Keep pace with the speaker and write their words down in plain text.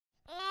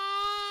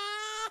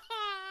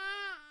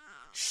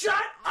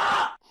Shut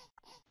up!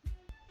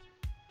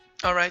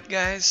 Alright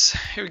guys,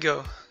 here we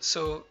go.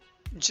 So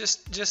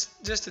just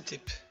a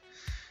tip.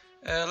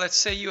 Let's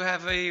say you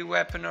have a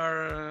weapon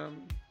or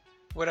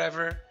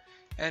whatever,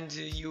 and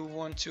you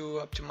want to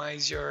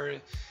optimize your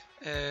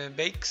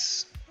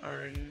bakes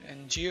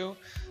and geo,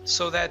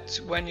 so that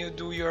when you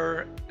do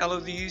your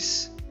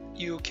LODs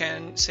you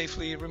can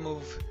safely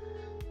remove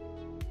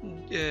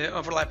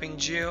overlapping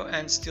geo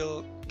and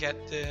still get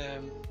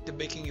the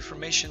baking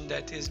information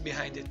that is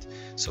behind it.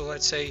 So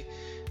let's say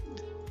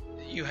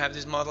you have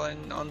this model,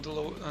 and on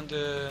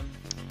the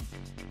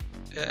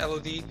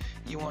LOD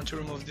you want to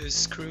remove these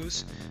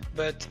screws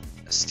but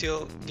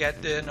still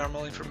get the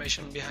normal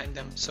information behind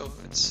them. So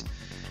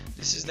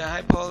this is the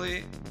high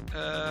poly,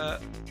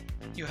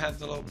 you have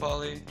the low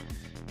poly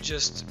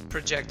just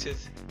projected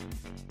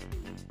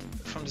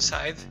from the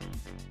side,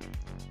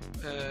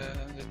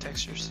 the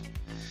textures,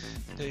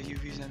 the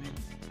UVs I mean,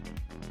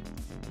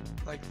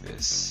 like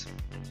this.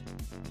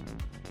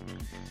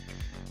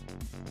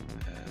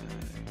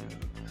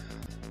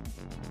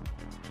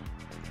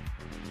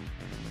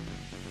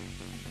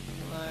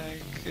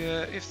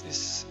 If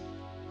this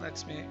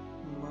lets me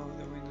move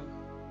the window,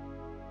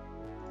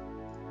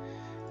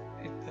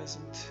 it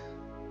doesn't.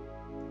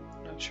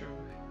 Not sure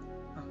why.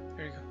 Oh,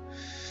 here you go.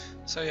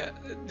 So yeah,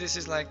 this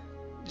is like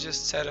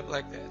just set up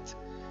like that.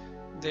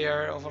 They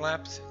are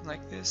overlapped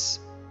like this.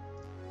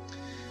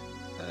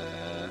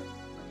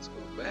 Let's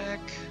go back.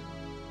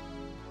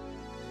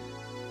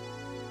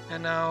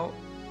 And now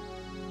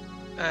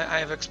I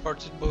have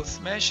exported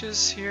both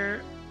meshes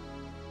here.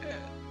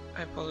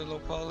 High poly, low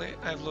poly.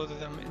 I've loaded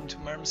them into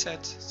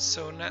marmoset.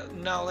 So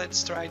now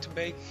let's try to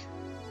bake.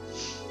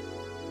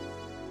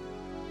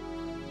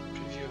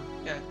 Preview.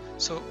 Yeah.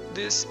 So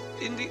this,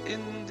 in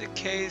the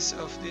case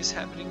of this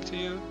happening to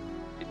you,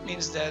 it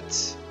means that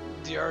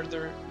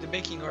the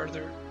baking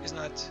order is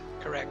not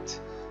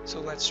correct. So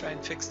let's try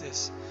and fix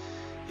this.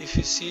 If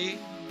you see,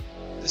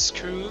 the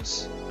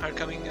screws are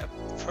coming up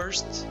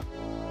first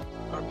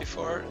or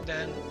before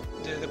than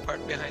the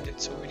part behind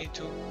it. So we need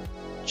to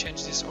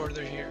change this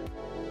order here.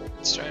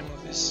 Let's try and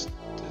move this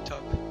to the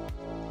top.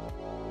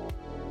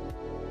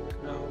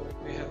 Now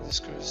we have the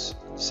screws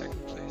in the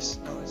second place.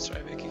 Now let's try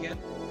bake again.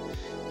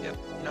 Yep,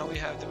 now we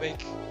have the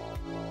bake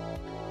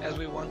as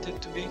we want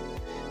it to be.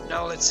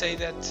 Now let's say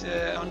that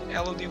on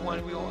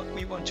LOD1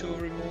 we want to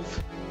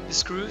remove the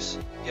screws.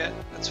 Yeah,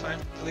 that's fine.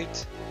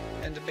 Delete,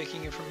 and the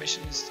baking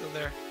information is still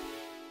there.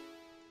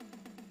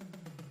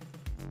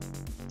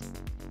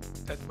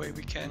 That way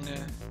we can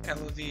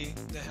LOD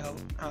the hell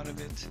out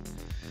of it.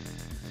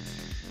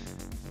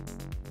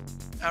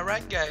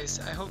 Alright guys,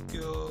 I hope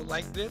you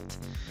liked it.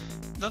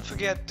 Don't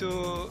forget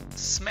to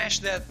smash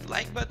that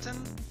like button,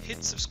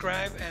 hit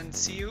subscribe, and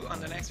see you on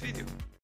the next video.